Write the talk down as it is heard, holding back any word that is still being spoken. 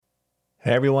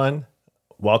Hey everyone,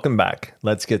 welcome back.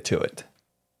 Let's get to it.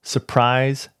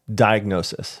 Surprise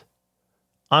diagnosis.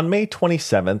 On May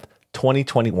 27th,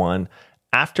 2021,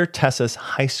 after Tessa's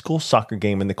high school soccer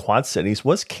game in the Quad Cities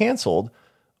was canceled,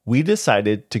 we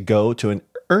decided to go to an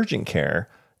urgent care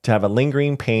to have a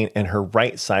lingering pain in her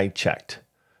right side checked.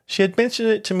 She had mentioned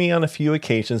it to me on a few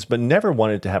occasions, but never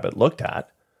wanted to have it looked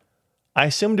at. I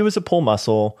assumed it was a pull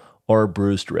muscle or a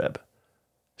bruised rib.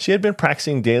 She had been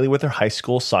practicing daily with her high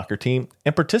school soccer team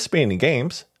and participating in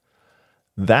games.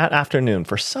 That afternoon,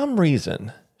 for some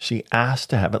reason, she asked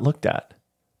to have it looked at.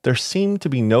 There seemed to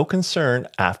be no concern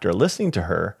after listening to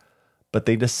her, but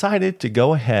they decided to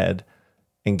go ahead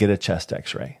and get a chest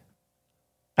x-ray.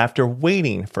 After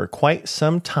waiting for quite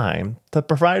some time, the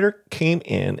provider came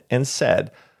in and said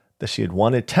that she had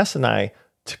wanted Tess and I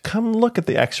to come look at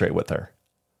the x-ray with her.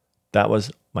 That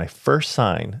was my first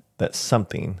sign that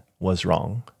something was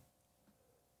wrong.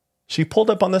 She pulled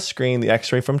up on the screen the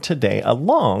x-ray from today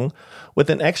along with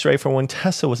an x-ray from when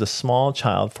Tessa was a small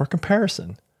child for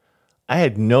comparison. I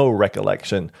had no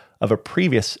recollection of a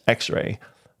previous x-ray,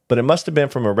 but it must have been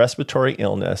from a respiratory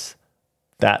illness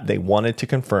that they wanted to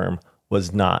confirm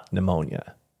was not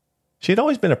pneumonia. She had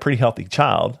always been a pretty healthy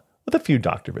child with a few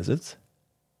doctor visits.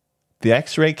 The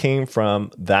x-ray came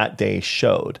from that day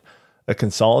showed a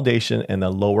consolidation in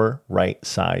the lower right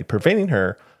side, preventing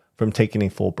her from taking a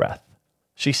full breath.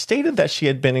 She stated that she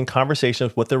had been in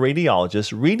conversations with the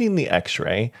radiologist reading the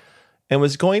x-ray and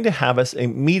was going to have us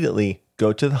immediately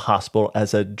go to the hospital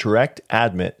as a direct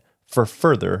admit for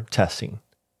further testing.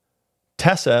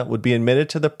 Tessa would be admitted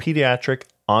to the pediatric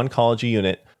oncology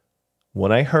unit.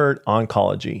 When I heard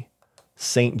oncology,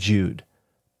 St. Jude,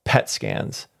 PET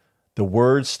scans, the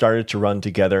words started to run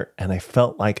together and I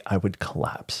felt like I would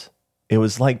collapse. It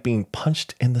was like being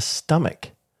punched in the stomach.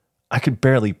 I could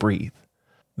barely breathe.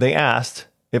 They asked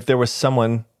if there was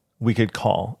someone we could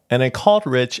call, and I called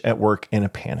Rich at work in a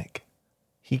panic.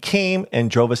 He came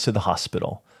and drove us to the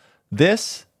hospital.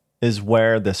 This is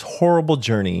where this horrible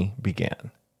journey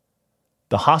began.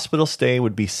 The hospital stay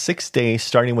would be 6 days,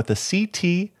 starting with a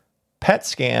CT, PET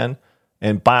scan,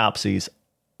 and biopsies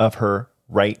of her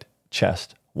right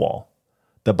chest wall.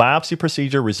 The biopsy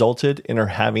procedure resulted in her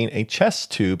having a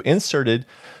chest tube inserted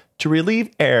to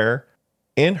relieve air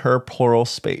in her pleural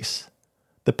space.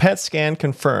 The PET scan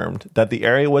confirmed that the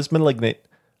area was malignant,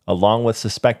 along with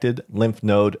suspected lymph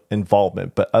node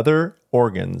involvement, but other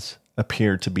organs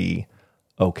appeared to be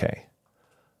okay.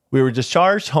 We were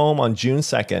discharged home on June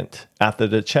 2nd after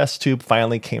the chest tube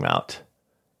finally came out.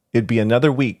 It'd be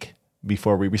another week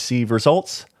before we receive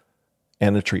results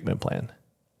and a treatment plan.